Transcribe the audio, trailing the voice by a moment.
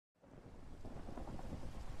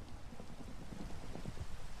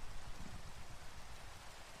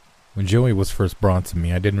When Joey was first brought to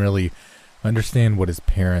me, I didn't really understand what his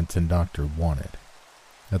parents and doctor wanted.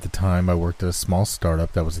 At the time, I worked at a small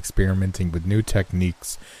startup that was experimenting with new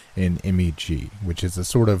techniques in MEG, which is a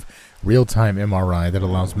sort of real-time MRI that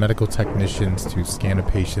allows medical technicians to scan a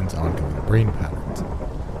patient's ongoing brain patterns.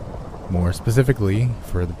 More specifically,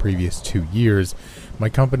 for the previous 2 years, my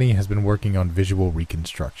company has been working on visual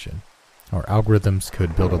reconstruction. Our algorithms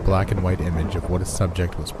could build a black and white image of what a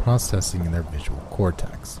subject was processing in their visual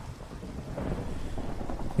cortex.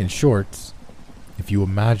 In short, if you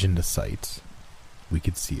imagined a sight, we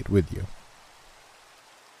could see it with you.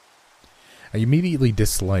 I immediately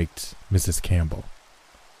disliked Mrs. Campbell.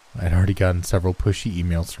 I had already gotten several pushy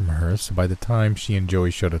emails from her, so by the time she and Joey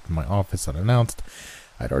showed up in my office unannounced,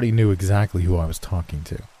 I'd already knew exactly who I was talking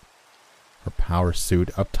to. Her power suit,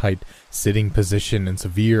 uptight sitting position, and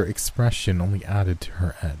severe expression only added to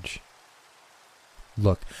her edge.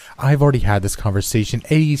 "Look, I've already had this conversation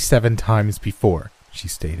 87 times before," she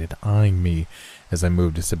stated, eyeing me as I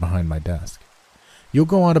moved to sit behind my desk. "You'll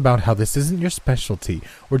go on about how this isn't your specialty,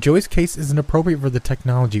 or Joey's case isn't appropriate for the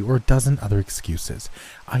technology, or a dozen other excuses.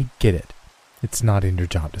 I get it. It's not in your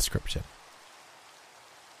job description."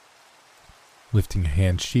 Lifting a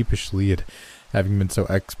hand sheepishly at having been so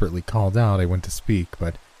expertly called out, I went to speak,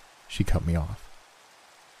 but she cut me off.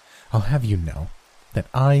 "I'll have you know that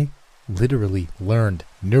I literally learned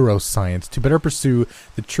neuroscience to better pursue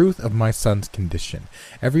the truth of my son's condition.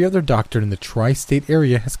 Every other doctor in the tri-state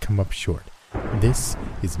area has come up short. This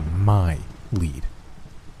is my lead.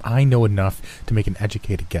 I know enough to make an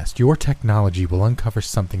educated guess. Your technology will uncover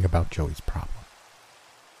something about Joey's problem."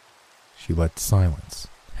 She let silence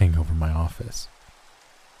hang over my office.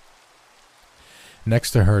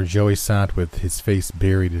 Next to her, Joey sat with his face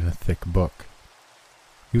buried in a thick book.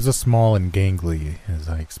 He was a small and gangly, as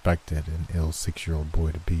I expected an ill 6-year-old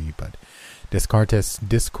boy to be, but Descartes'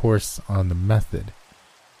 discourse on the method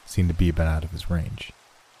seemed to be a bit out of his range.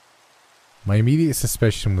 My immediate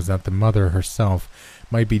suspicion was that the mother herself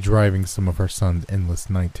might be driving some of her son's endless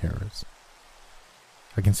night terrors.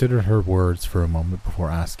 I considered her words for a moment before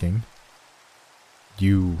asking,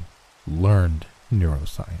 "You learned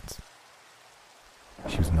neuroscience?"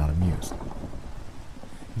 She was not amused.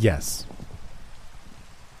 "Yes."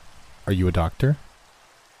 "Are you a doctor?"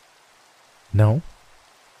 "No."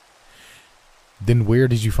 "Then where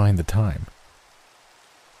did you find the time?"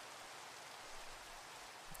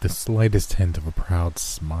 The slightest hint of a proud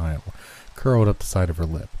smile curled up the side of her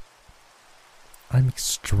lip. "I'm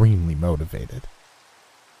extremely motivated."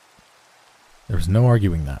 There was no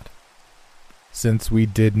arguing that. Since we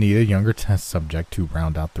did need a younger test subject to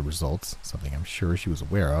round out the results, something I'm sure she was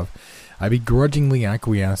aware of, I begrudgingly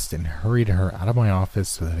acquiesced and hurried her out of my office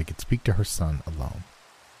so that I could speak to her son alone.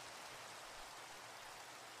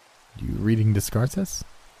 "You reading Descartes?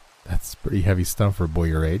 That's pretty heavy stuff for a boy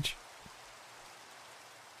your age."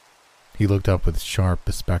 He looked up with sharp,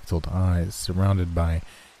 bespectacled eyes, surrounded by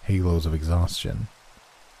halos of exhaustion.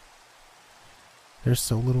 "There's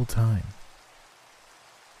so little time."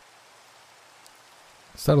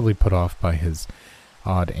 Subtly put off by his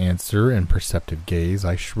odd answer and perceptive gaze,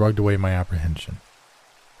 I shrugged away my apprehension.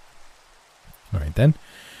 "All right then,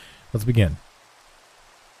 let's begin."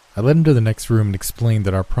 I led him to the next room and explained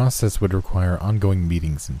that our process would require ongoing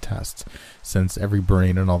meetings and tests, since every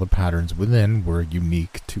brain and all the patterns within were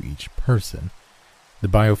unique to each person. The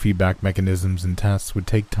biofeedback mechanisms and tests would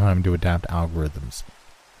take time to adapt algorithms.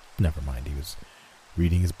 Never mind, he was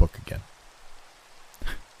reading his book again.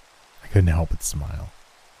 I couldn't help but smile.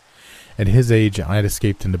 At his age, I had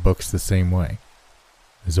escaped into books the same way.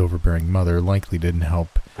 His overbearing mother likely didn't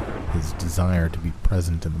help his desire to be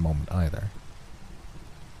present in the moment either.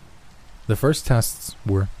 The first tests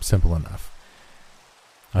were simple enough.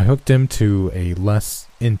 I hooked him to a less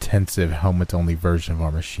intensive helmet-only version of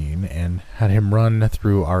our machine and had him run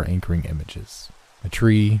through our anchoring images. A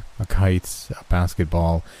tree, a kite, a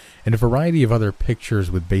basketball, and a variety of other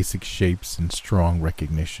pictures with basic shapes and strong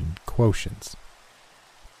recognition quotients.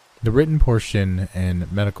 The written portion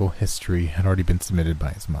and medical history had already been submitted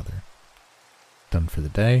by his mother. Done for the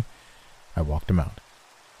day, I walked him out.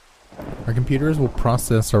 "Our computers will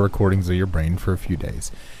process our recordings of your brain for a few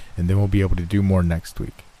days, and then we'll be able to do more next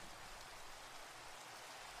week."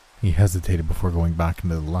 He hesitated before going back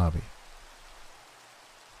into the lobby.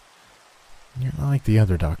 "You're not like the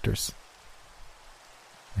other doctors."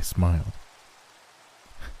 I smiled.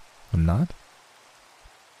 "I'm not?"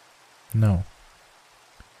 "No.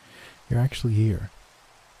 You're actually here."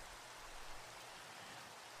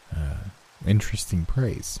 Interesting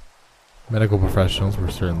praise. Medical professionals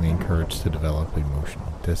were certainly encouraged to develop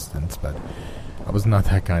emotional distance, but I was not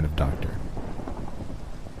that kind of doctor.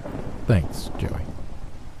 Thanks, Joey.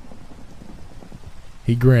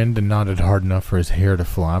 He grinned and nodded hard enough for his hair to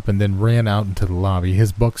flop, and then ran out into the lobby,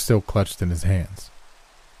 his book still clutched in his hands.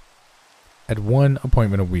 At one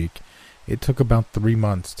appointment a week, it took about 3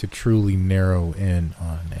 months to truly narrow in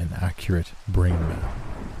on an accurate brain map.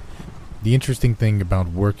 The interesting thing about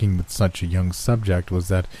working with such a young subject was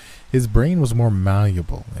that his brain was more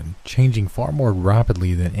malleable and changing far more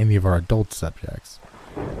rapidly than any of our adult subjects.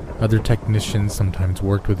 Other technicians sometimes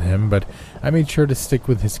worked with him, but I made sure to stick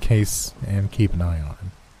with his case and keep an eye on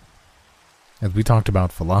him. As we talked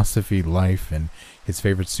about philosophy, life, and his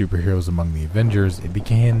favorite superheroes among the Avengers, it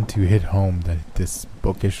began to hit home that this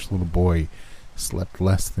bookish little boy slept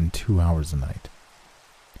less than 2 hours a night.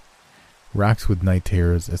 Racked with night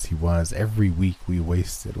terrors as he was, every week we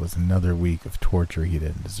wasted was another week of torture he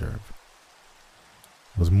didn't deserve.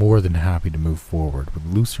 I was more than happy to move forward with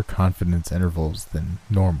looser confidence intervals than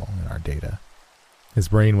normal in our data. His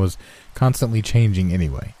brain was constantly changing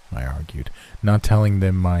anyway, I argued, not telling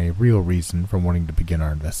them my real reason for wanting to begin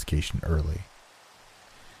our investigation early.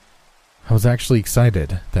 I was actually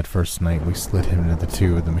excited that first night we slid him into the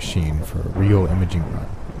tube of the machine for a real imaging run,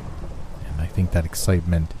 and I think that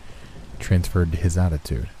excitement transferred to his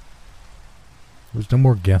attitude. There was no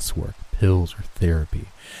more guesswork, pills, or therapy.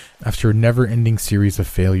 After a never-ending series of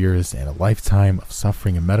failures and a lifetime of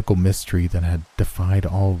suffering a medical mystery that had defied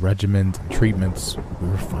all regimens and treatments, we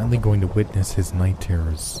were finally going to witness his night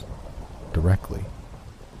terrors directly.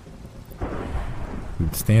 We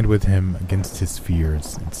would stand with him against his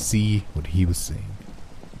fears and see what he was seeing.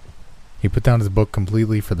 He put down his book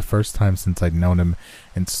completely for the first time since I'd known him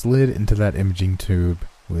and slid into that imaging tube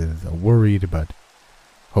with a worried but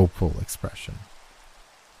hopeful expression.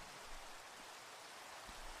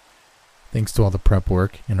 Thanks to all the prep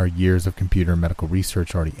work and our years of computer and medical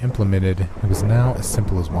research already implemented, it was now as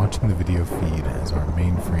simple as watching the video feed as our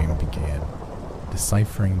mainframe began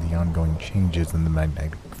deciphering the ongoing changes in the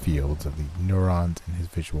magnetic fields of the neurons in his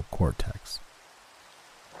visual cortex.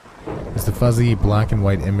 As the fuzzy black and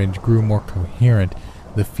white image grew more coherent,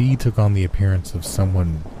 the feed took on the appearance of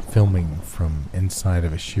someone filming from inside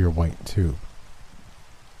of a sheer white tube.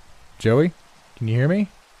 "Joey, can you hear me?"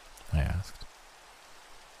 I asked.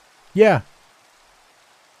 "Yeah."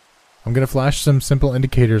 "I'm going to flash some simple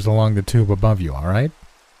indicators along the tube above you, alright?"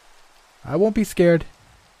 "I won't be scared."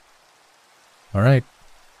 "Alright,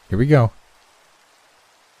 here we go."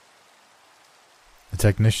 The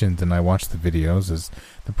technicians and I watched the videos as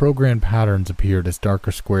the programmed patterns appeared as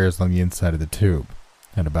darker squares on the inside of the tube,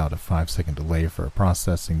 at about a 5-second delay for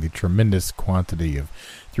processing the tremendous quantity of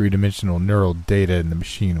three-dimensional neural data the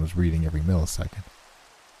machine was reading every millisecond.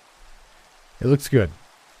 "It looks good.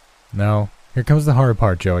 Now, here comes the hard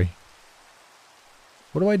part, Joey."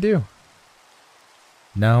 "What do I do?"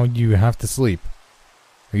 "Now you have to sleep.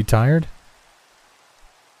 Are you tired?"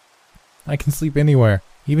 "I can sleep anywhere,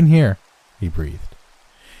 even here," he breathed.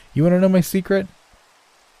 "You want to know my secret?"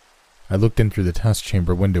 I looked in through the test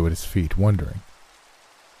chamber window at his feet, wondering.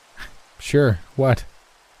 "Sure, what?"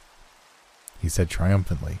 He said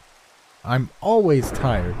triumphantly. "I'm always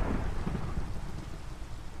tired."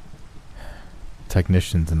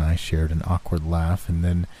 Technicians and I shared an awkward laugh, and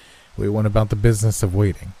then we went about the business of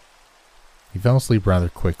waiting. He fell asleep rather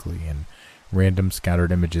quickly, and random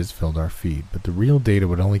scattered images filled our feed, but the real data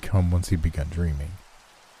would only come once he'd begun dreaming.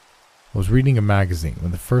 I was reading a magazine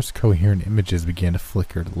when the first coherent images began to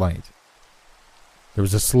flicker to light. There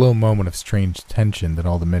was a slow moment of strange tension that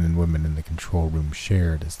all the men and women in the control room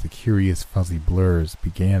shared as the curious fuzzy blurs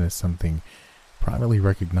began as something privately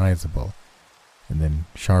recognizable and then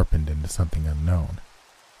sharpened into something unknown.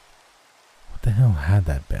 What the hell had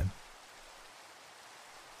that been?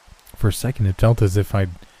 For a second it felt as if I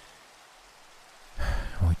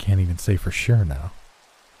can't even say for sure now.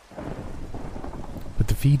 But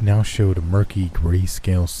the feed now showed a murky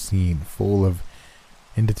grayscale scene full of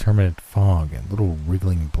indeterminate fog and little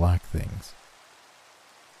wriggling black things.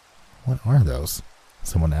 "What are those?"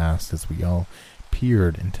 someone asked as we all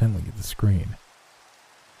peered intently at the screen.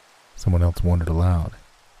 Someone else wondered aloud,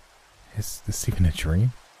 "Is this even a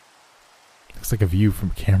dream? Looks like a view from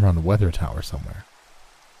a camera on the weather tower somewhere."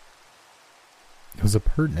 It was a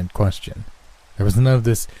pertinent question. There was none of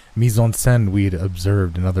this mise-en-scène we'd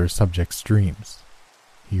observed in other subjects' dreams.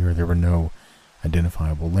 Here there were no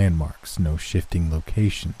identifiable landmarks, no shifting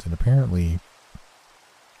locations, and apparently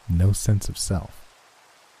no sense of self.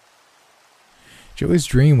 Joey's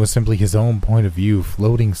dream was simply his own point of view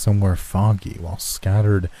floating somewhere foggy while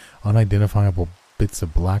scattered, unidentifiable bits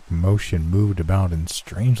of black motion moved about in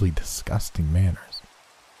strangely disgusting manners.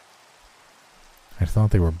 I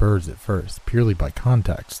thought they were birds at first, purely by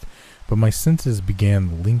context, but my senses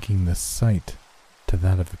began linking the sight to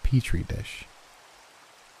that of a petri dish.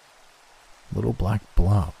 Little black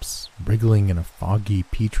blobs wriggling in a foggy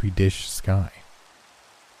petri dish sky.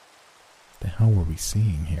 What the hell were we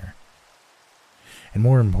seeing here? And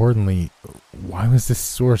more importantly, why was this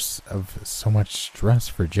source of so much stress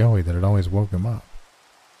for Joey that it always woke him up?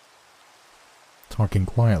 Talking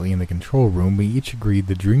quietly in the control room, we each agreed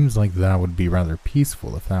that dreams like that would be rather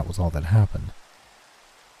peaceful if that was all that happened.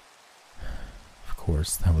 Of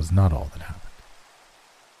course, that was not all that happened.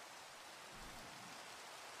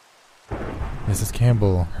 Mrs.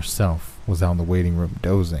 Campbell herself was out in the waiting room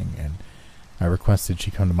dozing, and I requested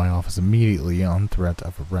she come to my office immediately on threat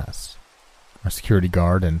of arrest. Our security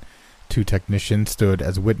guard and 2 technicians stood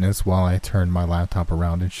as witness while I turned my laptop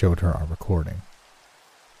around and showed her our recording.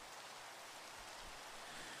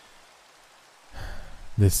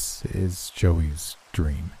 This is Joey's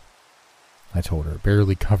dream, I told her,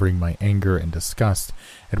 barely covering my anger and disgust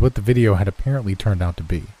at what the video had apparently turned out to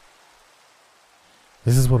be.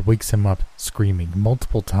 This is what wakes him up screaming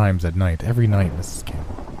multiple times at night, every night, Mrs.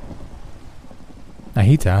 Campbell. I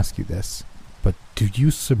hate to ask you this, but do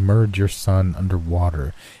you submerge your son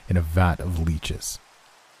underwater in a vat of leeches?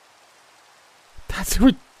 That's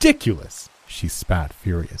ridiculous, she spat,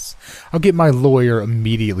 furious. I'll get my lawyer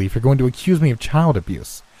immediately if you're going to accuse me of child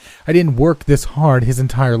abuse. I didn't work this hard his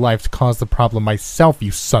entire life to cause the problem myself,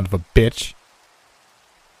 you son of a bitch.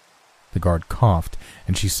 The guard coughed,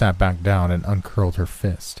 and she sat back down and uncurled her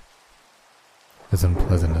fist. As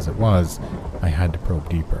unpleasant as it was, I had to probe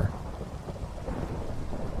deeper.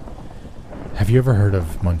 Have you ever heard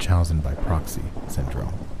of Munchausen by proxy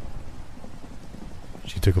syndrome?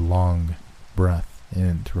 She took a long breath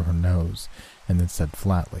in through her nose and then said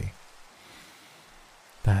flatly,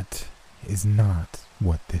 That is not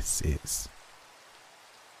what this is.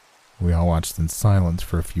 We all watched in silence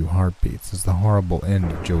for a few heartbeats as the horrible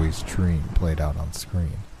end of Joey's dream played out on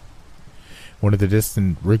screen. One of the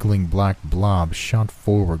distant, wriggling black blobs shot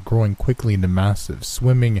forward, growing quickly into massive,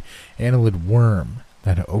 swimming, annelid worm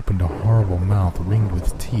that had opened a horrible mouth ringed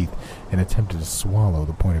with teeth and attempted to swallow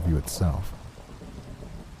the point of view itself.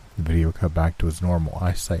 The video cut back to his normal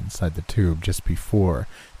eyesight inside the tube just before,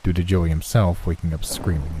 due to Joey himself waking up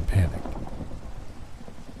screaming in panic.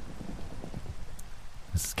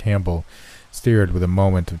 Mrs. Campbell stared with a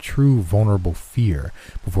moment of true vulnerable fear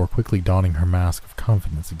before quickly donning her mask of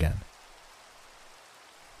confidence again.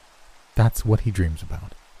 That's what he dreams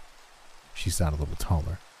about. She sat a little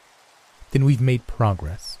taller. Then we've made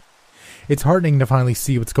progress. It's heartening to finally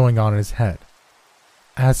see what's going on in his head.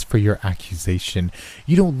 As for your accusation,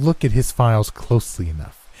 you don't look at his files closely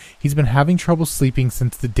enough. He's been having trouble sleeping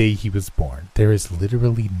since the day he was born. There is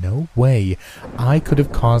literally no way I could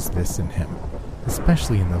have caused this in him,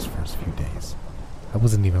 especially in those first few days. I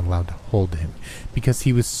wasn't even allowed to hold him because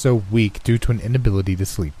he was so weak due to an inability to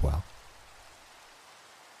sleep well.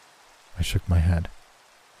 I shook my head.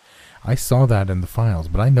 I saw that in the files,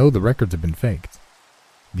 but I know the records have been faked.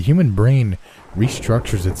 The human brain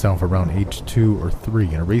restructures itself around age 2 or 3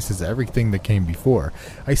 and erases everything that came before.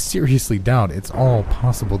 I seriously doubt it's all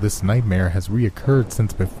possible this nightmare has reoccurred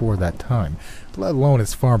since before that time, let alone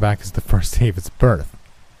as far back as the first day of its birth.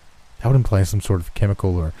 That would imply some sort of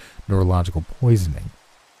chemical or neurological poisoning.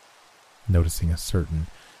 Noticing a certain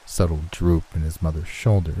subtle droop in his mother's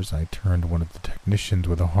shoulders, I turned to one of the technicians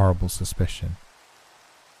with a horrible suspicion.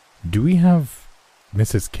 Do we have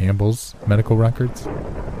Mrs. Campbell's medical records?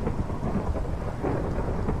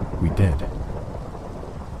 We did.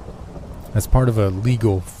 As part of a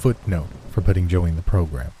legal footnote for putting Joey in the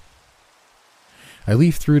program. I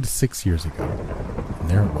leafed through to 6 years ago, and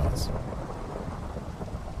there it was.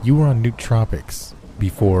 You were on nootropics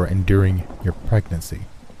before and during your pregnancy.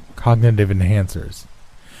 Cognitive enhancers.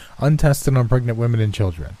 Untested on pregnant women and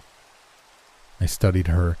children. I studied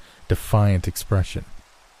her defiant expression.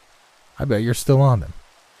 I bet you're still on them.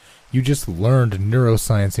 You just learned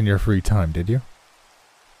neuroscience in your free time, did you?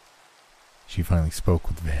 She finally spoke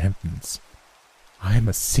with vehemence. I am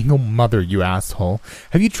a single mother, you asshole.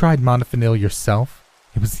 Have you tried modafinil yourself?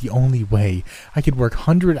 It was the only way I could work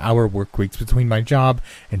 100-hour work weeks between my job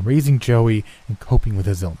and raising Joey and coping with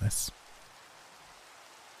his illness.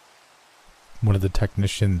 One of the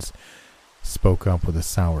technicians spoke up with a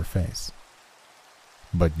sour face.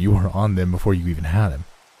 But you were on them before you even had him.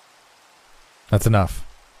 That's enough,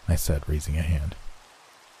 I said, raising a hand.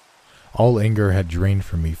 All anger had drained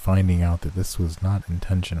from me, finding out that this was not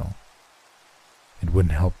intentional. It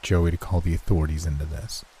wouldn't help Joey to call the authorities into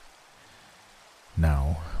this.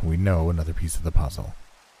 Now, we know another piece of the puzzle.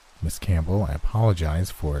 Miss Campbell, I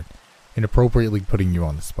apologize for inappropriately putting you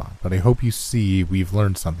on the spot, but I hope you see we've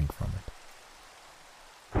learned something from it.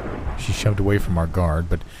 She shoved away from our guard,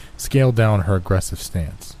 but scaled down her aggressive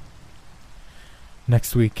stance.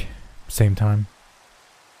 Next week, same time.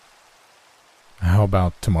 How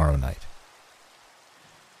about tomorrow night?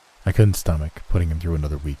 I couldn't stomach putting him through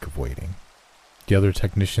another week of waiting. The other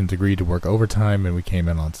technicians agreed to work overtime, and we came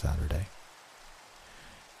in on Saturday.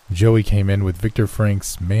 Joey came in with Viktor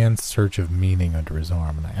Frank's Man's Search of Meaning under his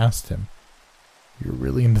arm, and I asked him, "You're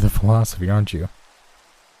really into the philosophy, aren't you?"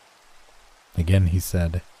 Again, he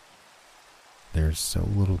said, "There's so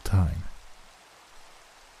little time."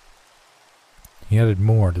 He added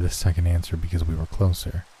more to the second answer because we were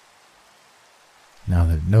closer, now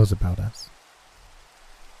that it knows about us.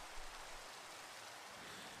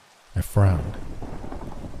 I frowned.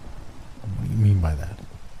 What do you mean by that?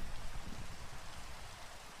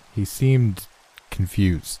 He seemed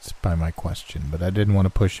confused by my question, but I didn't want to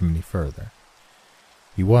push him any further.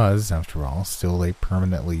 He was, after all, still a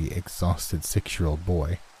permanently exhausted 6-year-old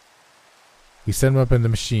boy. We set him up in the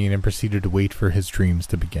machine and proceeded to wait for his dreams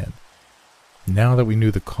to begin. Now that we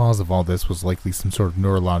knew the cause of all this was likely some sort of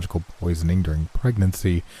neurological poisoning during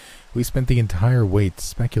pregnancy, we spent the entire wait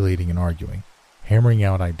speculating and arguing, hammering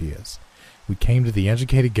out ideas. We came to the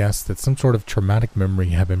educated guess that some sort of traumatic memory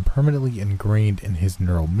had been permanently ingrained in his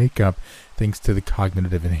neural makeup thanks to the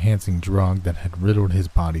cognitive enhancing drug that had riddled his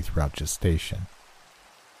body throughout gestation.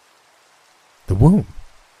 The womb!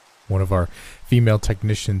 One of our female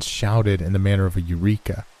technicians shouted in the manner of a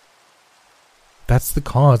eureka. That's the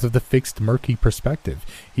cause of the fixed, murky perspective.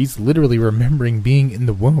 He's literally remembering being in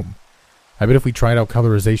the womb. I bet if we tried out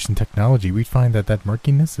colorization technology, we'd find that that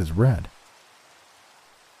murkiness is red.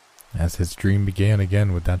 As his dream began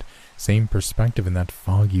again with that same perspective in that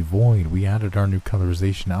foggy void, we added our new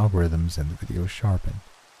colorization algorithms and the video sharpened.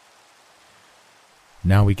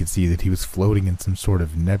 Now we could see that he was floating in some sort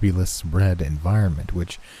of nebulous red environment,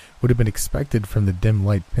 which would have been expected from the dim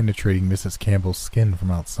light penetrating Mrs. Campbell's skin from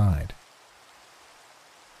outside.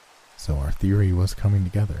 So our theory was coming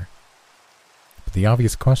together. But the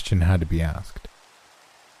obvious question had to be asked.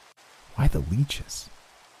 Why the leeches?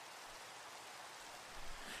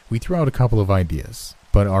 We threw out a couple of ideas,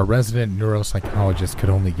 but our resident neuropsychologist could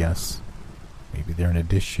only guess. Maybe they're an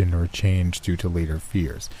addition or a change due to later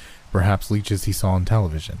fears. Perhaps leeches he saw on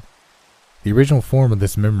television. The original form of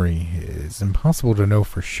this memory is impossible to know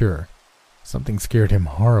for sure. Something scared him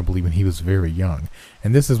horribly when he was very young,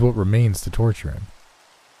 and this is what remains to torture him.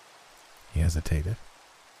 He hesitated.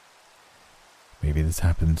 Maybe this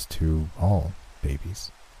happens to all babies,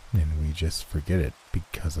 and we just forget it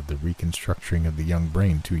because of the reconstructing of the young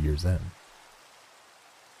brain 2 years in.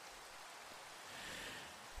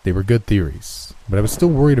 They were good theories, but I was still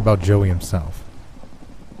worried about Joey himself.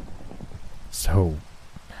 So,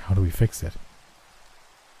 how do we fix it?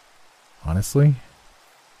 Honestly,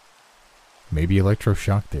 maybe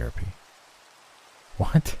electroshock therapy.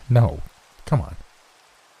 What? No, come on.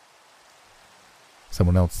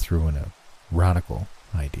 Someone else threw in a radical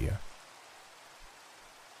idea.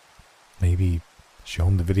 Maybe show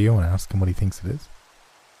him the video and ask him what he thinks it is?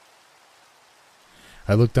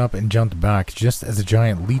 I looked up and jumped back just as a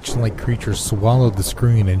giant leech-like creature swallowed the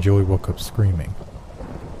screen and Joey woke up screaming.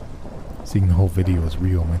 Seeing the whole video as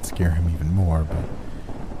real might scare him even more, but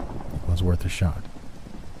it was worth a shot.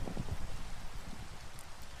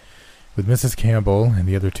 With Mrs. Campbell and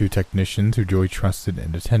the other 2 technicians who Joey trusted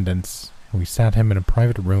in attendance, we sat him in a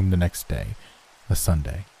private room the next day, a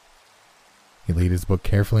Sunday. He laid his book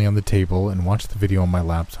carefully on the table and watched the video on my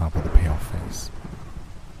laptop with a pale face.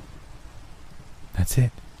 That's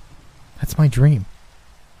it. That's my dream.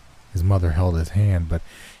 His mother held his hand, but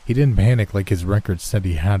he didn't panic like his records said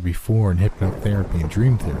he had before in hypnotherapy and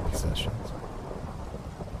dream therapy sessions.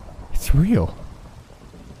 It's real.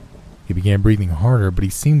 He began breathing harder, but he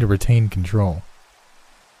seemed to retain control.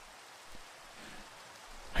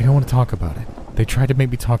 I don't want to talk about it. They tried to make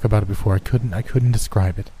me talk about it before. I couldn't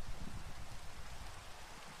describe it.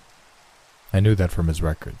 I knew that from his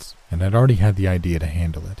records, and I'd already had the idea to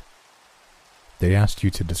handle it. They asked you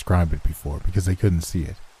to describe it before because they couldn't see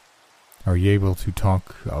it. Are you able to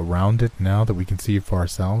talk around it now that we can see it for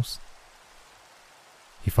ourselves?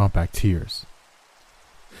 He fought back tears.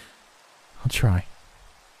 I'll try.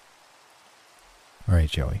 Alright,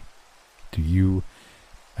 Joey. Do you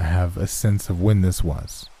have a sense of when this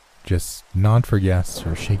was? Just nod for yes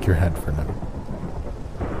or shake your head for no.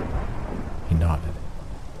 He nodded.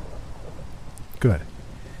 Good.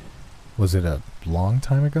 Was it a long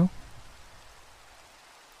time ago?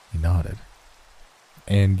 He nodded.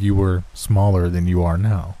 And you were smaller than you are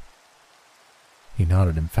now? He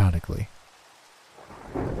nodded emphatically.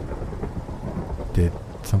 Did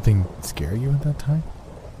something scare you at that time?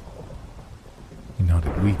 He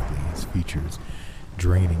nodded weakly, his features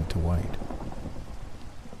draining to white.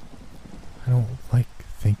 I don't like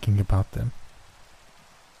thinking about them.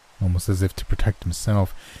 Almost as if to protect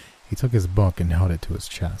himself, he took his book and held it to his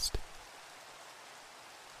chest.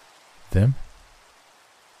 Them?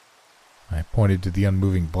 I pointed to the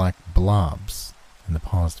unmoving black blobs in the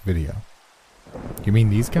paused video. You mean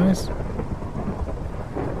these guys?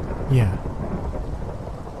 Yeah.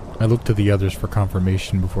 I looked to the others for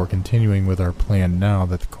confirmation before continuing with our plan now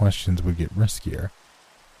that the questions would get riskier.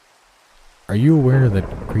 Are you aware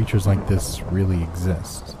that creatures like this really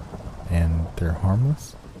exist, and they're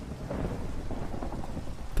harmless?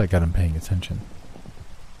 That got him paying attention.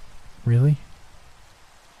 Really?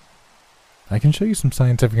 I can show you some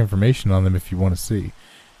scientific information on them if you want to see.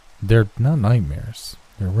 They're not nightmares.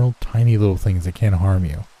 They're real tiny little things that can't harm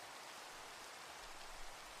you.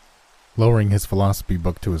 Lowering his philosophy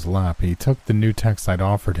book to his lap, he took the new text I'd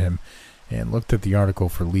offered him and looked at the article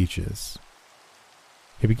for leeches.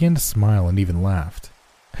 He began to smile and even laughed.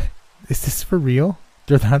 Is this for real?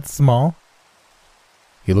 They're that small?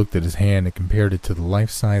 He looked at his hand and compared it to the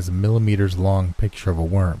life-size millimeters-long picture of a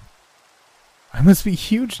worm. I must be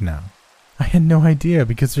huge now. I had no idea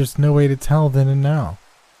because there's no way to tell then and now.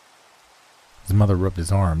 His mother rubbed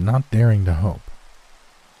his arm, not daring to hope.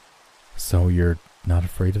 So you're not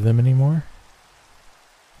afraid of them anymore?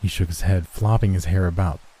 He shook his head, flopping his hair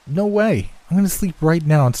about. No way! I'm going to sleep right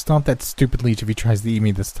now and stomp that stupid leech if he tries to eat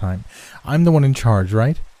me this time. I'm the one in charge,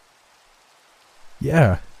 right?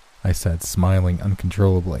 Yeah, I said, smiling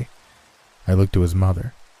uncontrollably. I looked to his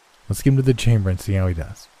mother. Let's get him to the chamber and see how he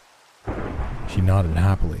does. She nodded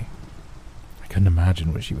happily. I couldn't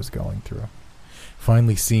imagine what she was going through.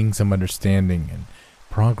 Finally seeing some understanding and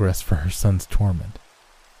progress for her son's torment.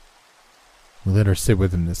 We let her sit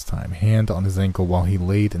with him this time, hand on his ankle while he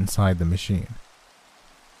laid inside the machine.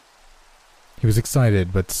 He was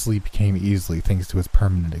excited, but sleep came easily thanks to his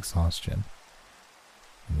permanent exhaustion.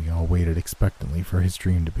 And we all waited expectantly for his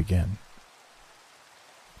dream to begin.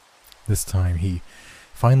 This time he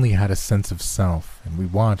finally had a sense of self, and we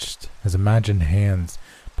watched as imagined hands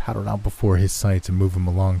paddled out before his sight to move him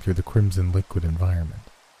along through the crimson liquid environment.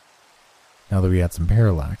 Now that we had some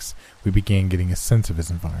parallax, we began getting a sense of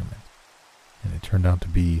his environment, and it turned out to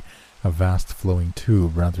be a vast flowing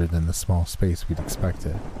tube rather than the small space we'd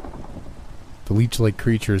expected. The leech-like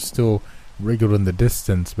creatures still wriggled in the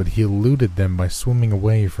distance, but he eluded them by swimming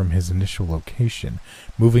away from his initial location,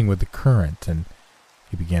 moving with the current, and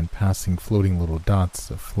he began passing floating little dots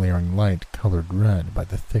of flaring light colored red by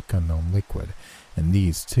the thick unknown liquid, and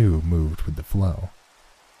these too moved with the flow.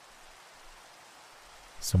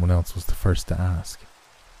 Someone else was the first to ask,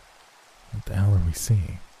 what the hell are we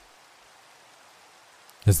seeing?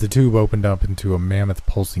 As the tube opened up into a mammoth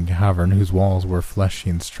pulsing cavern whose walls were fleshy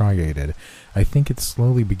and striated, I think it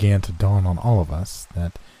slowly began to dawn on all of us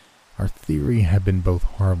that our theory had been both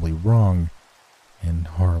horribly wrong and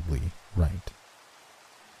horribly right.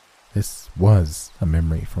 This was a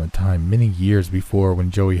memory from a time many years before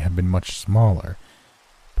when Joey had been much smaller,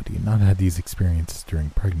 but he had not had these experiences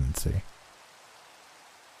during pregnancy.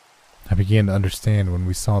 I began to understand when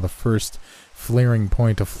we saw the first flaring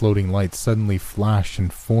point of floating light suddenly flash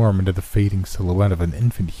and form into the fading silhouette of an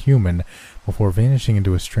infant human before vanishing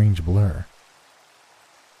into a strange blur.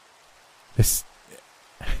 It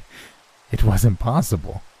wasn't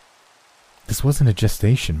possible. This wasn't a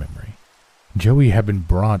gestation memory. Joey had been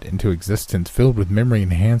brought into existence filled with memory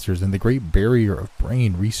enhancers, and the great barrier of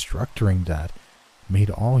brain restructuring that made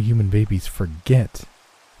all human babies forget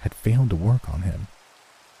had failed to work on him.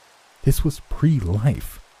 This was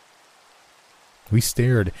pre-life. We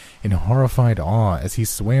stared in horrified awe as he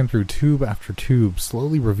swam through tube after tube,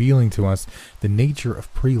 slowly revealing to us the nature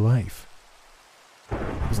of pre-life.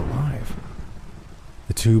 He was alive.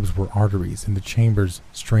 The tubes were arteries, and the chambers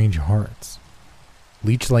strange hearts.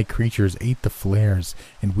 Leech-like creatures ate the flares,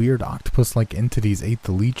 and weird octopus-like entities ate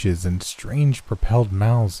the leeches, and strange propelled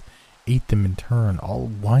mouths ate them in turn, all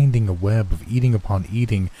winding a web of eating upon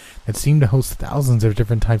eating that seemed to host thousands of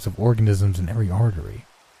different types of organisms in every artery.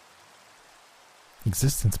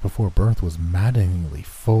 Existence before birth was maddeningly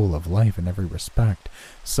full of life in every respect,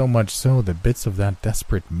 so much so that bits of that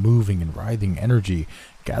desperate moving and writhing energy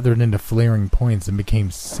gathered into flaring points and became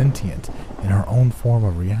sentient in our own form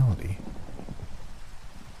of reality.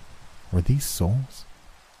 Were these souls?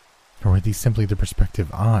 Or were these simply the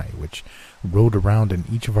perspective eye, which rode around in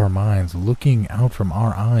each of our minds, looking out from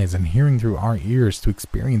our eyes and hearing through our ears to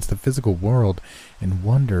experience the physical world and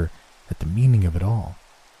wonder at the meaning of it all?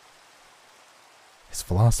 His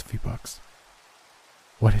philosophy books.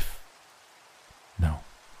 What if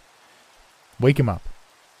Wake him up."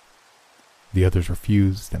 The others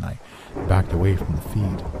refused, and I backed away from the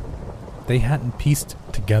feed. They hadn't pieced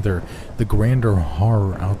together the grander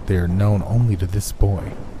horror out there known only to this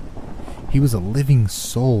boy. He was a living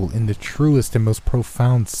soul in the truest and most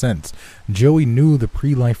profound sense. Joey knew the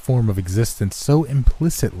pre-life form of existence so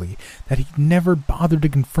implicitly that he never bothered to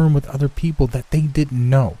confirm with other people that they didn't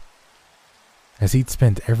know, as he'd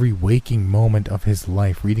spent every waking moment of his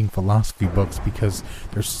life reading philosophy books because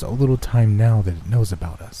there's so little time now that it knows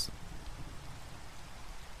about us.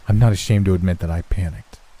 I'm not ashamed to admit that I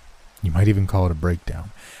panicked. You might even call it a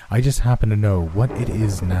breakdown. I just happen to know what it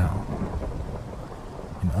is now.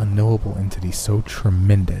 An unknowable entity so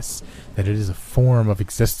tremendous that it is a form of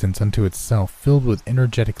existence unto itself, filled with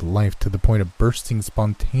energetic life to the point of bursting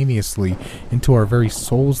spontaneously into our very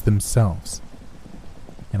souls themselves.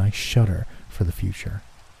 And I shudder for the future.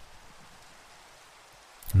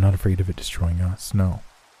 I'm not afraid of it destroying us, no.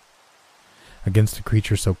 Against a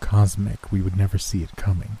creature so cosmic, we would never see it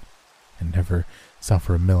coming, and never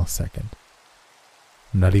suffer a millisecond.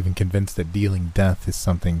 I'm not even convinced that dealing death is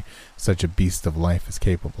something such a beast of life is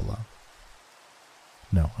capable of.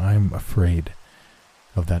 No, I'm afraid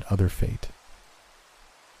of that other fate.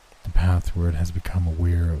 The path where it has become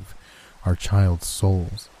aware of our child's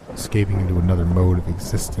souls, escaping into another mode of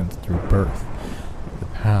existence through birth. The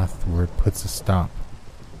path where it puts a stop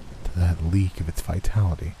to that leak of its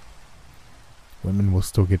vitality. Women will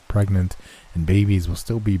still get pregnant and babies will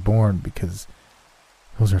still be born because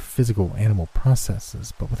those are physical animal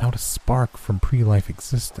processes, but without a spark from pre-life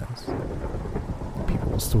existence. People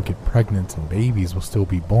will still get pregnant and babies will still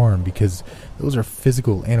be born because those are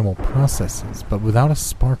physical animal processes, but without a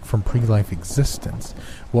spark from pre-life existence.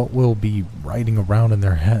 What will be riding around in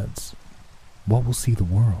their heads? What will see the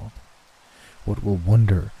world? What will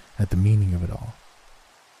wonder at the meaning of it all?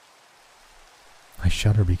 I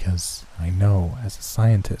shudder because I know, as a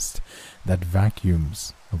scientist, that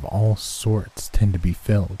vacuums of all sorts tend to be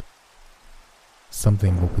filled.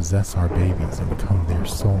 Something will possess our babies and become their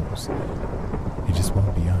souls. It just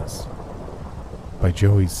won't be us. By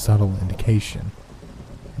Joey's subtle indication,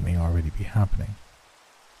 it may already be happening,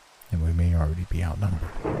 and we may already be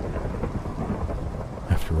outnumbered.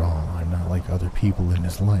 After all, I'm not like other people in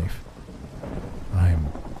his life. I'm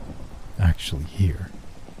actually here.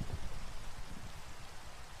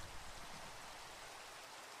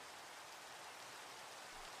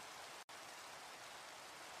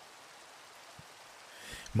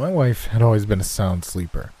 My wife had always been a sound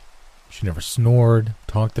sleeper. She never snored,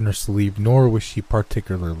 talked in her sleep, nor was she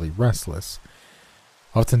particularly restless.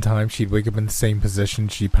 Oftentimes, she'd wake up in the same position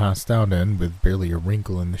she passed out in, with barely a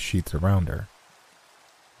wrinkle in the sheets around her.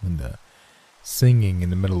 When the singing in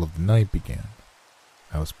the middle of the night began,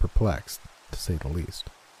 I was perplexed, to say the least.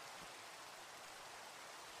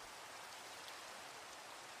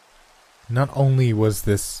 Not only was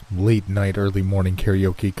this late night, early morning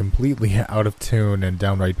karaoke completely out of tune and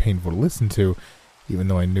downright painful to listen to, even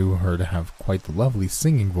though I knew her to have quite the lovely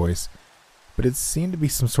singing voice, but it seemed to be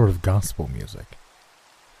some sort of gospel music.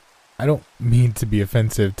 I don't mean to be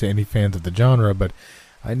offensive to any fans of the genre, but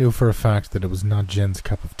I knew for a fact that it was not Jen's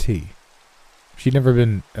cup of tea. She'd never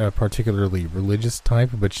been a particularly religious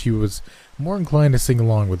type, but she was more inclined to sing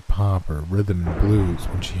along with pop or rhythm and blues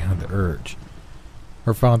when she had the urge.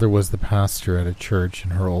 Her father was the pastor at a church in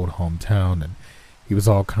her old hometown, and he was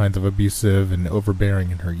all kinds of abusive and overbearing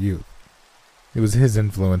in her youth. It was his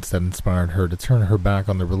influence that inspired her to turn her back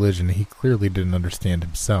on the religion he clearly didn't understand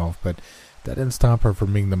himself, but that didn't stop her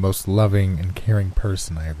from being the most loving and caring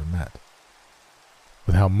person I ever met.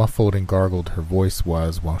 With how muffled and gargled her voice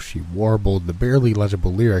was while she warbled the barely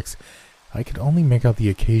legible lyrics, I could only make out the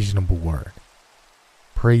occasional word.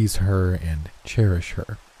 Praise her and cherish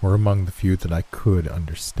her were among the few that I could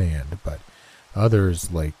understand, but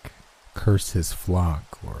others, like curse his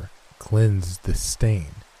flock or cleanse the stain,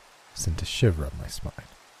 sent a shiver up my spine.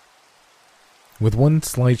 With one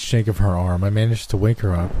slight shake of her arm, I managed to wake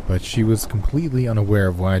her up, but she was completely unaware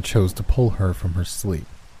of why I chose to pull her from her sleep.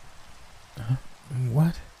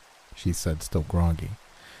 What? She said, still groggy.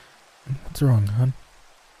 What's wrong, hon?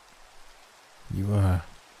 You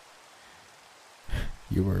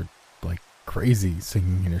were like crazy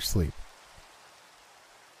singing in your sleep.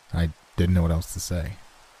 I didn't know what else to say.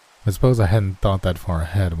 I suppose I hadn't thought that far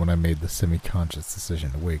ahead when I made the semi-conscious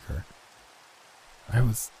decision to wake her.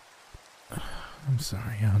 I'm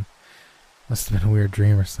sorry, hon. Must have been a weird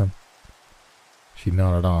dream or something. She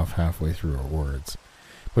nodded off halfway through her words.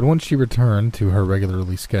 But once she returned to her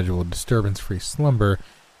regularly scheduled disturbance-free slumber,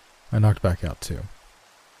 I knocked back out too.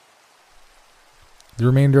 The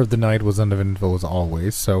remainder of the night was uneventful as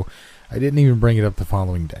always, so I didn't even bring it up the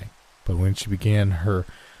following day. But when she began her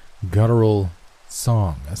guttural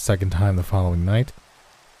song a second time the following night,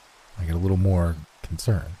 I get a little more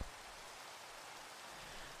concerned.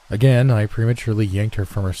 Again, I prematurely yanked her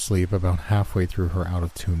from her sleep about halfway through her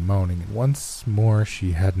out-of-tune moaning, and once more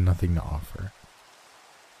she had nothing to offer.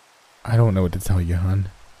 "I don't know what to tell you, hon,"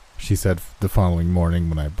 she said the following morning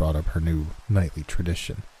when I brought up her new nightly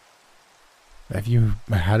tradition. "Have you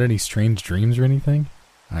had any strange dreams or anything?"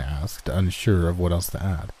 I asked, unsure of what else to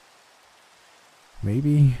add.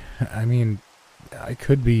 "Maybe. I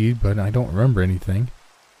could be, but I don't remember anything."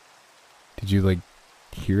 "Did you,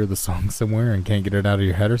 hear the song somewhere and can't get it out of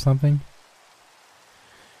your head or something?"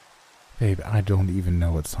 "Babe, I don't even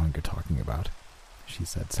know what song you're talking about," she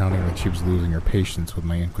said, sounding like she was losing her patience with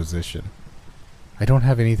my inquisition. "I don't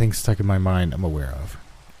have anything stuck in my mind I'm aware of.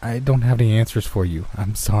 I don't have any answers for you.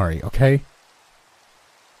 I'm sorry, okay?"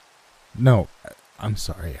 "No, I'm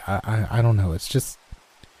sorry. I don't know.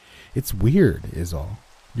 It's weird, is all.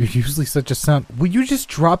 You're usually such a sound—" "Will you just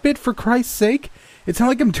drop it, for Christ's sake? It's not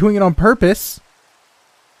like I'm doing it on purpose."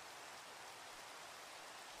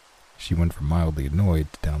 She went from mildly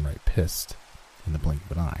annoyed to downright pissed in the blink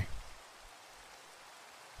of an eye.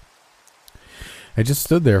 I just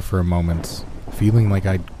stood there for a moment, feeling like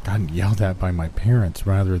I'd gotten yelled at by my parents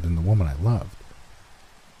rather than the woman I loved.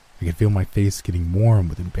 I could feel my face getting warm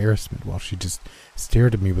with embarrassment while she just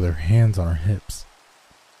stared at me with her hands on her hips.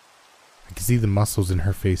 I could see the muscles in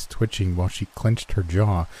her face twitching while she clenched her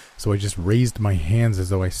jaw, so I just raised my hands as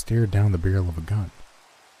though I stared down the barrel of a gun.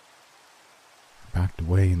 I backed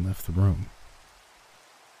away and left the room.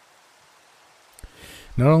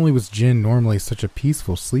 Not only was Jen normally such a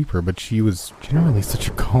peaceful sleeper, but she was generally such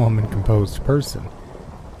a calm and composed person.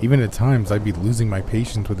 Even at times I'd be losing my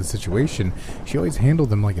patience with a situation, she always handled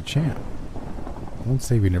them like a champ. I won't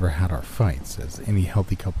say we never had our fights, as any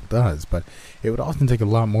healthy couple does, but it would often take a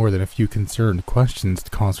lot more than a few concerned questions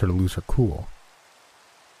to cause her to lose her cool.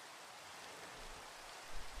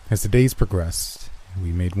 As the days progressed,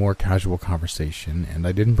 we made more casual conversation, and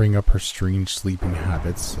I didn't bring up her strange sleeping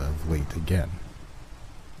habits of late again.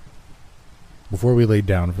 Before we laid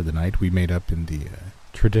down for the night, we made up in the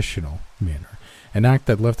traditional manner, an act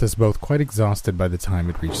that left us both quite exhausted by the time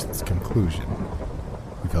it reached its conclusion.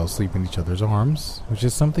 We fell asleep in each other's arms, which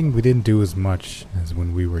is something we didn't do as much as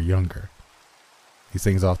when we were younger. These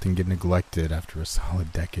things often get neglected after a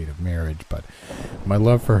solid decade of marriage, but my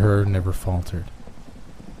love for her never faltered.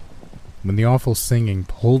 When the awful singing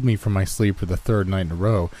pulled me from my sleep for the third night in a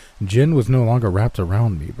row, Jen was no longer wrapped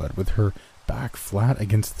around me, but with her back flat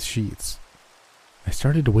against the sheets. I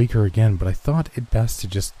started to wake her again, but I thought it best to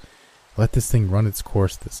just let this thing run its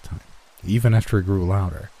course this time, even after it grew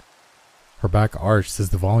louder. Her back arched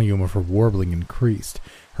as the volume of her warbling increased.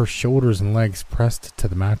 Her shoulders and legs pressed to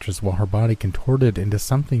the mattress while her body contorted into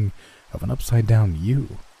something of an upside-down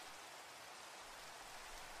U.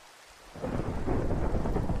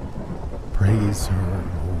 Praise her,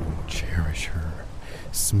 oh, cherish her.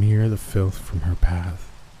 Smear the filth from her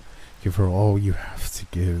path. Give her all you have to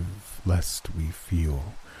give, lest we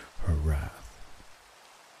feel her wrath.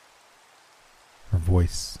 Her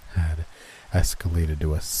voice had escalated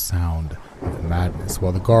to a sound of madness,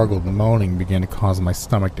 while the gargled moaning began to cause my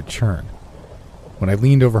stomach to churn. When I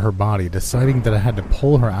leaned over her body, deciding that I had to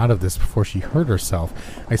pull her out of this before she hurt herself,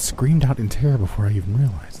 I screamed out in terror before I even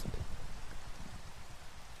realized it.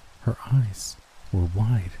 Her eyes were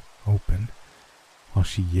wide open while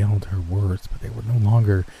she yelled her words, but they were no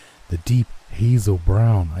longer the deep hazel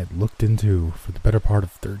brown I'd looked into for the better part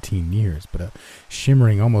of 13 years, but a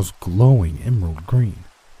shimmering, almost glowing emerald green.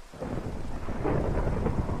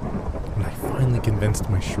 When I finally convinced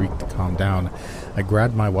my shriek to calm down, I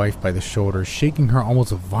grabbed my wife by the shoulder, shaking her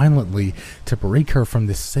almost violently to break her from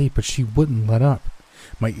this state, but she wouldn't let up.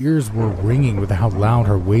 My ears were ringing with how loud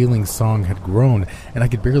her wailing song had grown, and I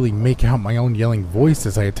could barely make out my own yelling voice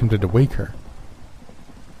as I attempted to wake her.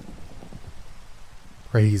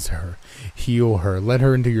 Praise her, heal her, let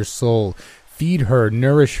her into your soul, feed her,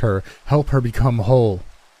 nourish her, help her become whole.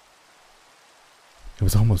 It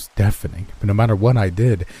was almost deafening, but no matter what I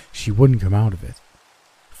did, she wouldn't come out of it.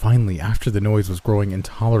 Finally, after the noise was growing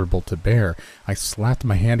intolerable to bear, I slapped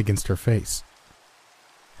my hand against her face.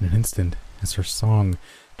 In an instant, as her song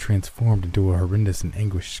transformed into a horrendous and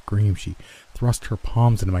anguished scream, she thrust her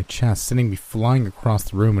palms into my chest, sending me flying across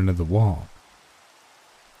the room into the wall.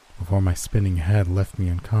 Before my spinning head left me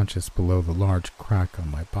unconscious below the large crack on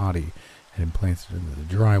my body had implanted into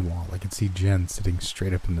the drywall, I could see Jen sitting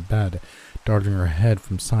straight up in the bed, darting her head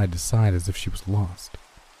from side to side as if she was lost.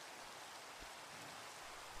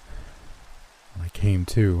 When I came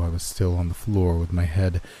to, I was still on the floor with my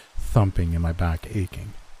head thumping and my back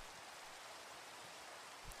aching.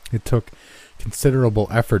 It took considerable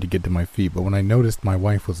effort to get to my feet, but when I noticed my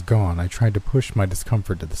wife was gone, I tried to push my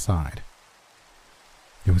discomfort to the side.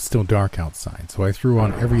 It was still dark outside, so I threw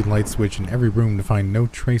on every light switch in every room to find no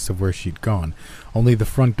trace of where she'd gone, only the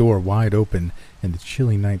front door wide open and the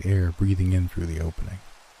chilly night air breathing in through the opening.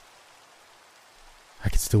 I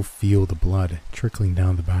could still feel the blood trickling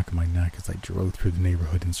down the back of my neck as I drove through the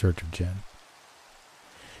neighborhood in search of Jen.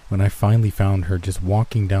 When I finally found her just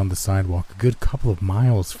walking down the sidewalk a good couple of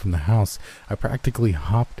miles from the house, I practically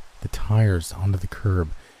hopped the tires onto the curb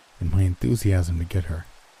in my enthusiasm to get her.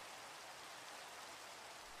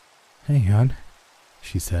 "Hey, hon,"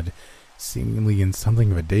 she said, seemingly in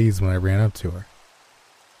something of a daze when I ran up to her.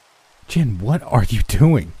 "Jen, what are you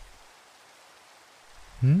doing?"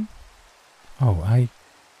 "Oh, I'm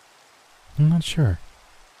not sure."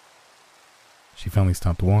 She finally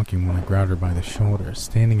stopped walking when I grabbed her by the shoulder,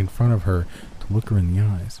 standing in front of her to look her in the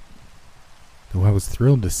eyes. Though I was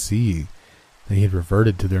thrilled to see they had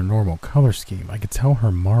reverted to their normal color scheme, I could tell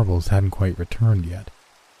her marbles hadn't quite returned yet.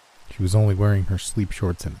 She was only wearing her sleep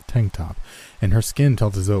shorts and a tank top, and her skin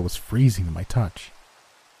felt as though it was freezing to my touch.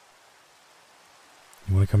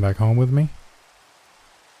 "You want to come back home with me?"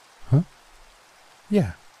 "Huh?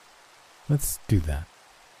 Yeah, let's do that.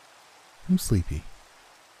 I'm sleepy."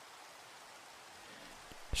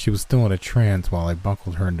 She was still in a trance while I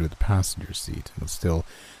buckled her into the passenger seat and was still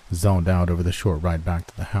zoned out over the short ride back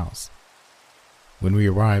to the house. When we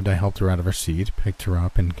arrived, I helped her out of her seat, picked her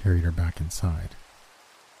up, and carried her back inside.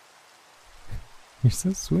 "You're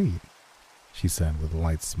so sweet," she said with a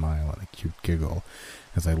light smile and a cute giggle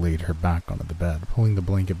as I laid her back onto the bed, pulling the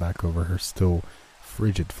blanket back over her still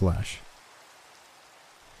frigid flesh.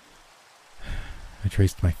 I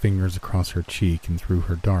traced my fingers across her cheek and through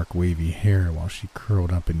her dark, wavy hair while she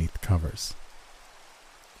curled up beneath the covers.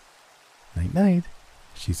 "Night-night,"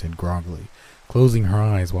 she said groggily, closing her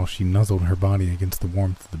eyes while she nuzzled her body against the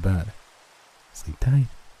warmth of the bed. "Sleep tight."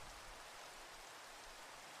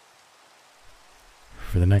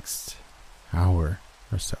 For the next hour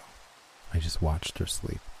or so, I just watched her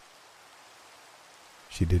sleep.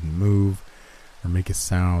 She didn't move or make a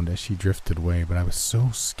sound as she drifted away, but I was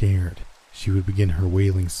so scared she would begin her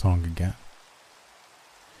wailing song again.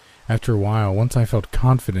 After a while, once I felt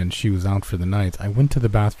confident she was out for the night, I went to the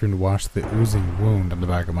bathroom to wash the oozing wound on the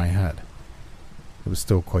back of my head. It was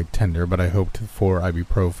still quite tender, but I hoped the 4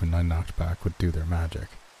 ibuprofen I knocked back would do their magic.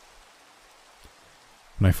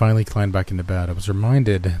 When I finally climbed back into bed, I was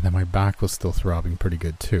reminded that my back was still throbbing pretty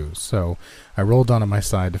good too, so I rolled onto my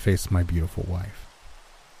side to face my beautiful wife.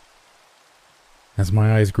 As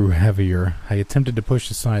my eyes grew heavier, I attempted to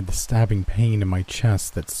push aside the stabbing pain in my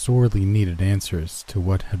chest that sorely needed answers to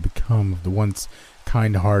what had become of the once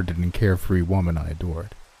kind-hearted and carefree woman I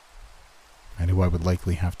adored. I knew I would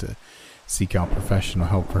likely have to seek out professional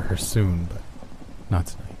help for her soon, but not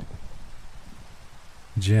tonight.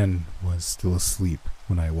 Jen was still asleep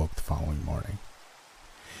when I awoke the following morning.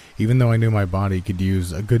 Even though I knew my body could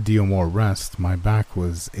use a good deal more rest, my back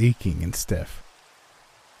was aching and stiff.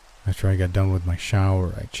 After I got done with my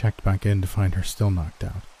shower, I checked back in to find her still knocked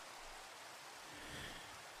out.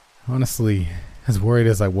 Honestly, as worried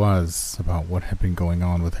as I was about what had been going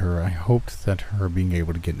on with her, I hoped that her being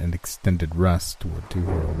able to get an extended rest would do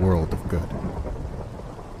her a world of good.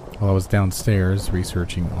 While I was downstairs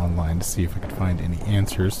researching online to see if I could find any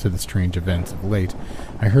answers to the strange events of late,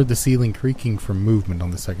 I heard the ceiling creaking from movement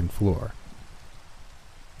on the second floor.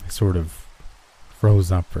 I sort of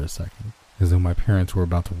froze up for a second, as though my parents were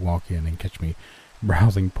about to walk in and catch me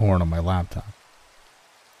browsing porn on my laptop.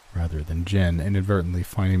 Rather than Jen inadvertently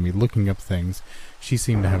finding me looking up things she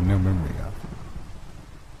seemed to have no memory of.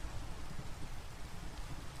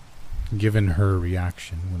 Given her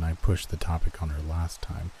reaction when I pushed the topic on her last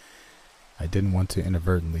time, I didn't want to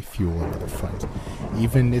inadvertently fuel another fight,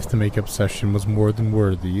 even if the makeup session was more than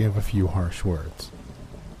worthy of a few harsh words.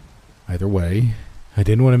 Either way, I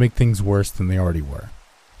didn't want to make things worse than they already were.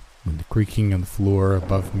 When the creaking on the floor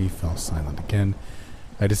above me fell silent again,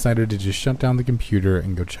 I decided to just shut down the computer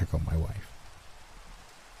and go check on my wife.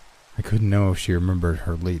 I couldn't know if she remembered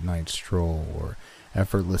her late-night stroll or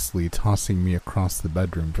effortlessly tossing me across the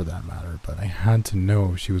bedroom for that matter, but I had to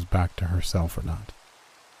know if she was back to herself or not.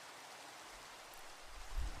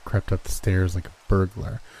 I crept up the stairs like a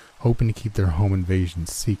burglar, hoping to keep their home invasion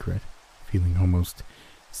secret, feeling almost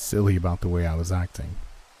silly about the way I was acting.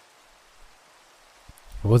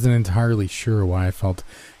 I wasn't entirely sure why I felt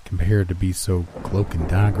compelled to be so cloak and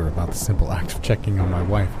dagger about the simple act of checking on my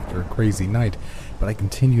wife after a crazy night, but I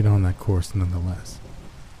continued on that course nonetheless.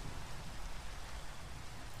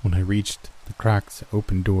 When I reached the cracked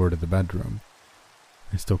open door to the bedroom,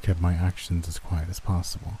 I still kept my actions as quiet as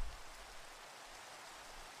possible.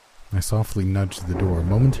 I softly nudged the door,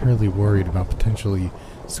 momentarily worried about potentially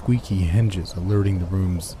squeaky hinges alerting the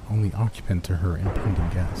room's only occupant to her impending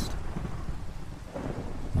guest.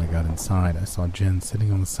 When I got inside, I saw Jen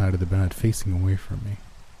sitting on the side of the bed, facing away from me.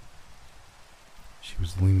 She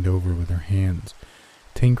was leaned over with her hands,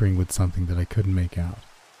 tinkering with something that I couldn't make out.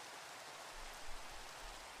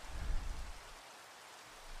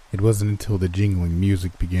 It wasn't until the jingling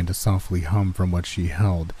music began to softly hum from what she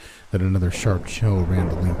held that another sharp chill ran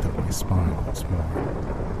the length of my spine once more.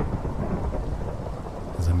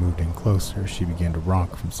 As I moved in closer, she began to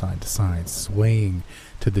rock from side to side, swaying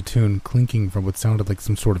to the tune clinking from what sounded like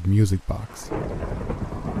some sort of music box.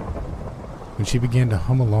 When she began to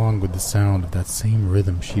hum along with the sound of that same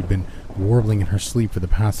rhythm she'd been warbling in her sleep for the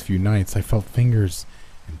past few nights, I felt fingers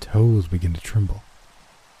and toes begin to tremble.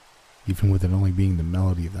 Even with it only being the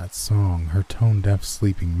melody of that song, her tone-deaf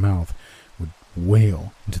sleeping mouth would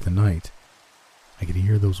wail into the night. I could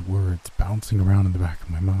hear those words bouncing around in the back of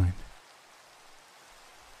my mind.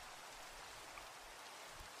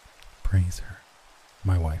 "Praise her,"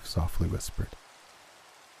 my wife softly whispered.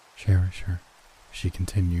 "Cherish her," she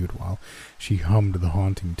continued while she hummed the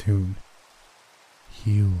haunting tune.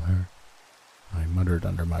 "Heal her," I muttered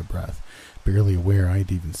under my breath, barely aware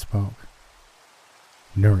I'd even spoke.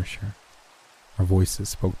 "Nourish her." Our voices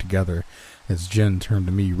spoke together as Jen turned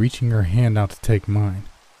to me, reaching her hand out to take mine.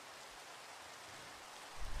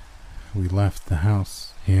 We left the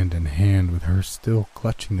house, hand in hand, with her still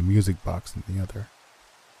clutching the music box in the other.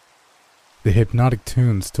 The hypnotic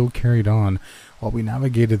tune still carried on while we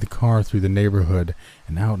navigated the car through the neighborhood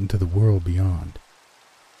and out into the world beyond.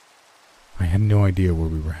 I had no idea where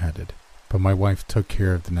we were headed, but my wife took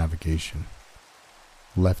care of the navigation.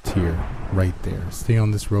 Left here, right there, stay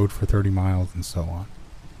on this road for 30 miles, and so on.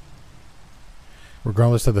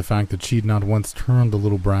 Regardless of the fact that she'd not once turned the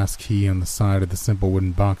little brass key on the side of the simple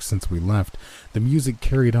wooden box since we left, the music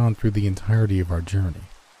carried on through the entirety of our journey.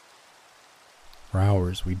 For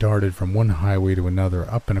hours, we darted from one highway to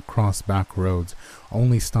another, up and across back roads,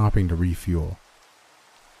 only stopping to refuel.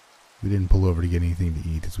 We didn't pull over to get anything to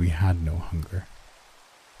eat, as we had no hunger.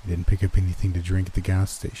 We didn't pick up anything to drink at the gas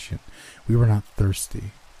station. We were not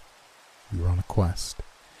thirsty. We were on a quest,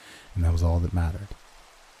 and that was all that mattered.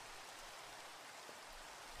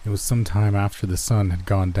 It was some time after the sun had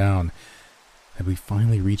gone down that we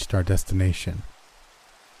finally reached our destination.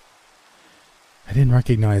 I didn't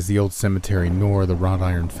recognize the old cemetery nor the wrought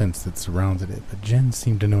iron fence that surrounded it, but Jen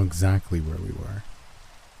seemed to know exactly where we were.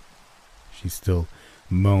 She still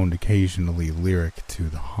moaned occasionally lyric to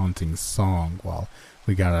the haunting song while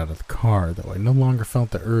we got out of the car, though I no longer felt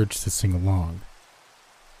the urge to sing along.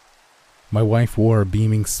 My wife wore a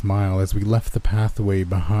beaming smile as we left the pathway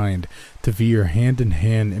behind to veer hand in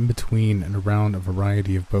hand in between and around a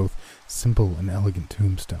variety of both simple and elegant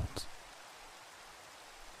tombstones.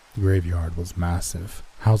 The graveyard was massive,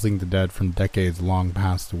 housing the dead from decades long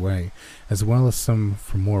passed away, as well as some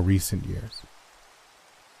from more recent years.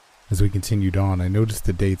 As we continued on, I noticed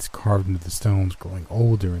the dates carved into the stones growing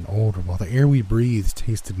older and older, while the air we breathed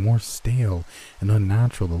tasted more stale and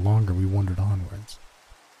unnatural the longer we wandered onwards.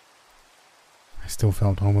 I still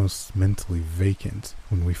felt almost mentally vacant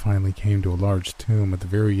when we finally came to a large tomb at the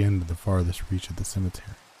very end of the farthest reach of the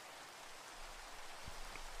cemetery.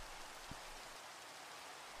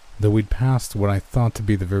 Though we'd passed what I thought to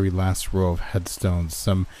be the very last row of headstones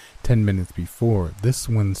some 10 minutes before, this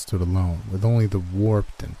one stood alone, with only the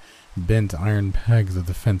warped and bent iron pegs of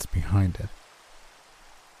the fence behind it.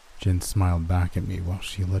 Jen smiled back at me while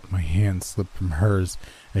she let my hand slip from hers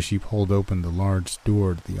as she pulled open the large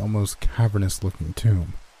door to the almost cavernous-looking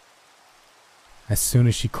tomb. As soon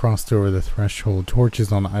as she crossed over the threshold,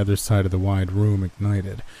 torches on either side of the wide room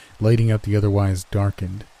ignited, lighting up the otherwise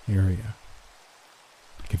darkened area.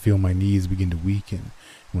 I could feel my knees begin to weaken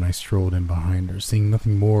when I strolled in behind her, seeing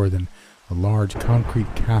nothing more than a large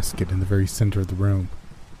concrete casket in the very center of the room.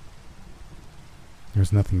 There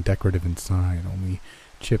was nothing decorative inside, only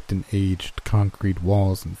chipped and aged concrete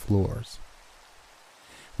walls and floors.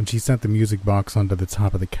 When she set the music box onto the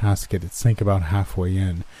top of the casket, it sank about halfway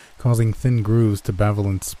in, causing thin grooves to bevel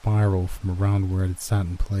and spiral from around where it had sat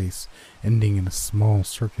in place, ending in a small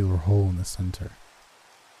circular hole in the center.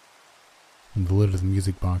 When the lid of the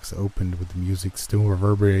music box opened with the music still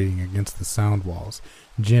reverberating against the sound walls,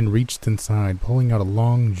 Jen reached inside, pulling out a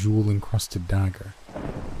long jewel-encrusted dagger.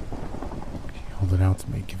 She held it out to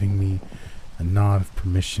me, giving me a nod of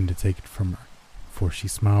permission to take it from her, before she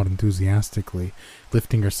smiled enthusiastically,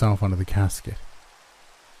 lifting herself onto the casket.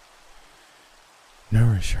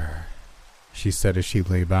 "Nourish her," she said as she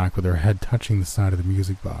lay back with her head touching the side of the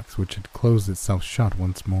music box, which had closed itself shut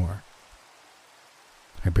once more.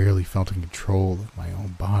 I barely felt in control of my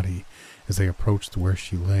own body as I approached where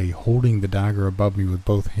she lay, holding the dagger above me with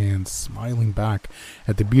both hands, smiling back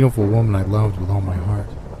at the beautiful woman I loved with all my heart.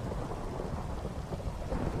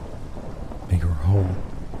 "Make her whole,"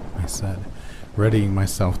 I said, readying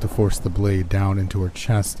myself to force the blade down into her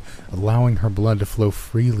chest, allowing her blood to flow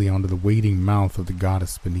freely onto the waiting mouth of the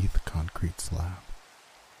goddess beneath the concrete slab.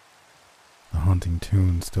 The haunting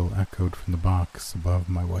tune still echoed from the box above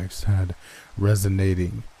my wife's head,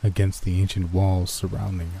 resonating against the ancient walls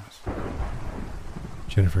surrounding us.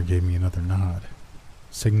 Jennifer gave me another nod,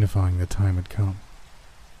 signifying the time had come.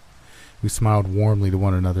 We smiled warmly to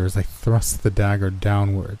one another as I thrust the dagger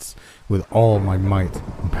downwards with all my might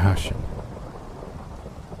and passion.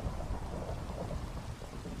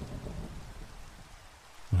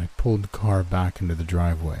 When I pulled the car back into the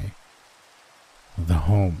driveway of the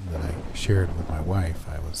home that I shared with my wife,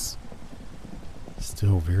 I was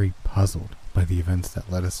still very puzzled by the events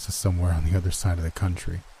that led us to somewhere on the other side of the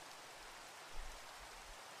country.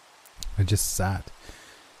 I just sat,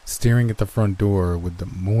 staring at the front door with the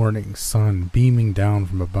morning sun beaming down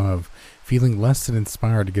from above, feeling less than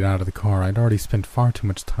inspired to get out of the car. I'd already spent far too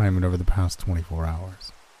much time in over the past 24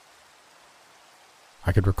 hours.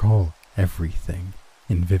 I could recall everything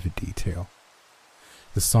in vivid detail.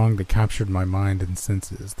 The song that captured my mind and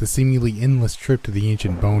senses, the seemingly endless trip to the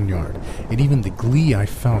ancient boneyard, and even the glee I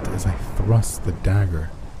felt as I thrust the dagger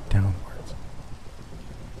downwards.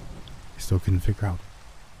 I still couldn't figure out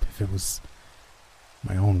if it was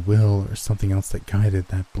my own will or something else that guided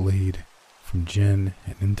that blade from Jen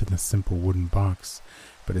and into the simple wooden box,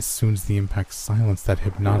 but as soon as the impact silenced that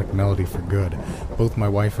hypnotic melody for good, both my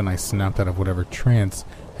wife and I snapped out of whatever trance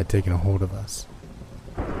had taken a hold of us.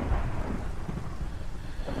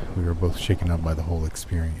 We were both shaken up by the whole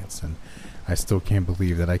experience, and I still can't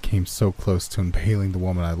believe that I came so close to impaling the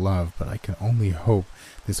woman I love, but I can only hope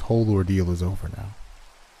this whole ordeal is over now.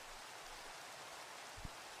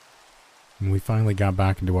 When we finally got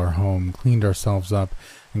back into our home, cleaned ourselves up,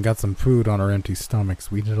 and got some food on our empty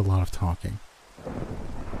stomachs, we did a lot of talking. It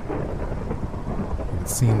would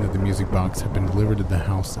seem that the music box had been delivered to the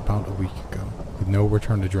house about a week ago, with no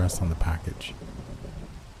return address on the package.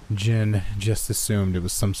 Jen just assumed it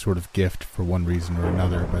was some sort of gift for one reason or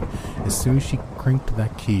another, but as soon as she cranked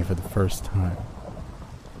that key for the first time,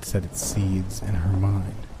 it set its seeds in her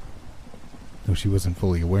mind. Though she wasn't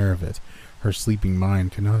fully aware of it, her sleeping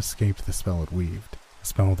mind could not escape the spell it weaved, a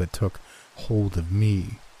spell that took hold of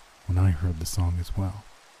me when I heard the song as well.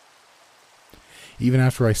 Even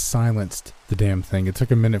after I silenced the damn thing, it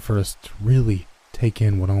took a minute for us to really take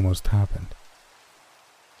in what almost happened.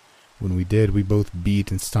 When we did, we both beat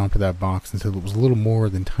and stomped at that box until it was little more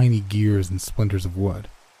than tiny gears and splinters of wood.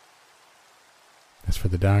 As for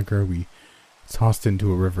the dagger, we tossed it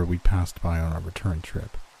into a river we passed by on our return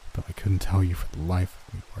trip, but I couldn't tell you for the life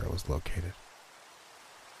of me where it was located.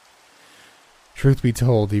 Truth be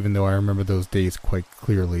told, even though I remember those days quite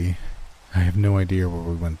clearly, I have no idea where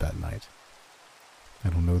we went that night. I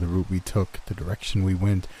don't know the route we took, the direction we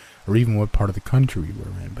went, or even what part of the country we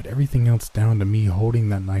were in, but everything else down to me holding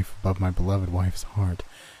that knife above my beloved wife's heart,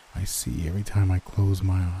 I see every time I close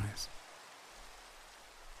my eyes.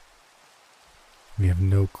 We have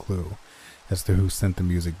no clue as to who sent the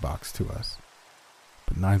music box to us,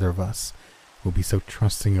 but neither of us will be so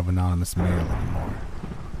trusting of anonymous mail anymore.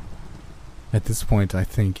 At this point, I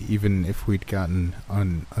think even if we'd gotten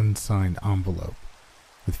an unsigned envelope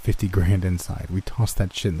with 50 grand inside, we'd toss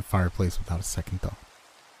that shit in the fireplace without a second thought.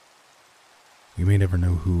 We may never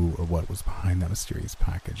know who or what was behind that mysterious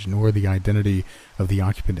package, nor the identity of the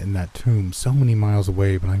occupant in that tomb so many miles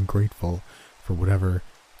away, but I'm grateful for whatever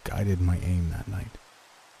guided my aim that night.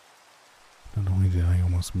 Not only did I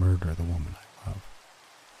almost murder the woman I love,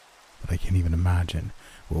 but I can't even imagine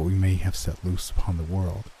what we may have set loose upon the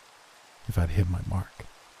world if I'd hit my mark.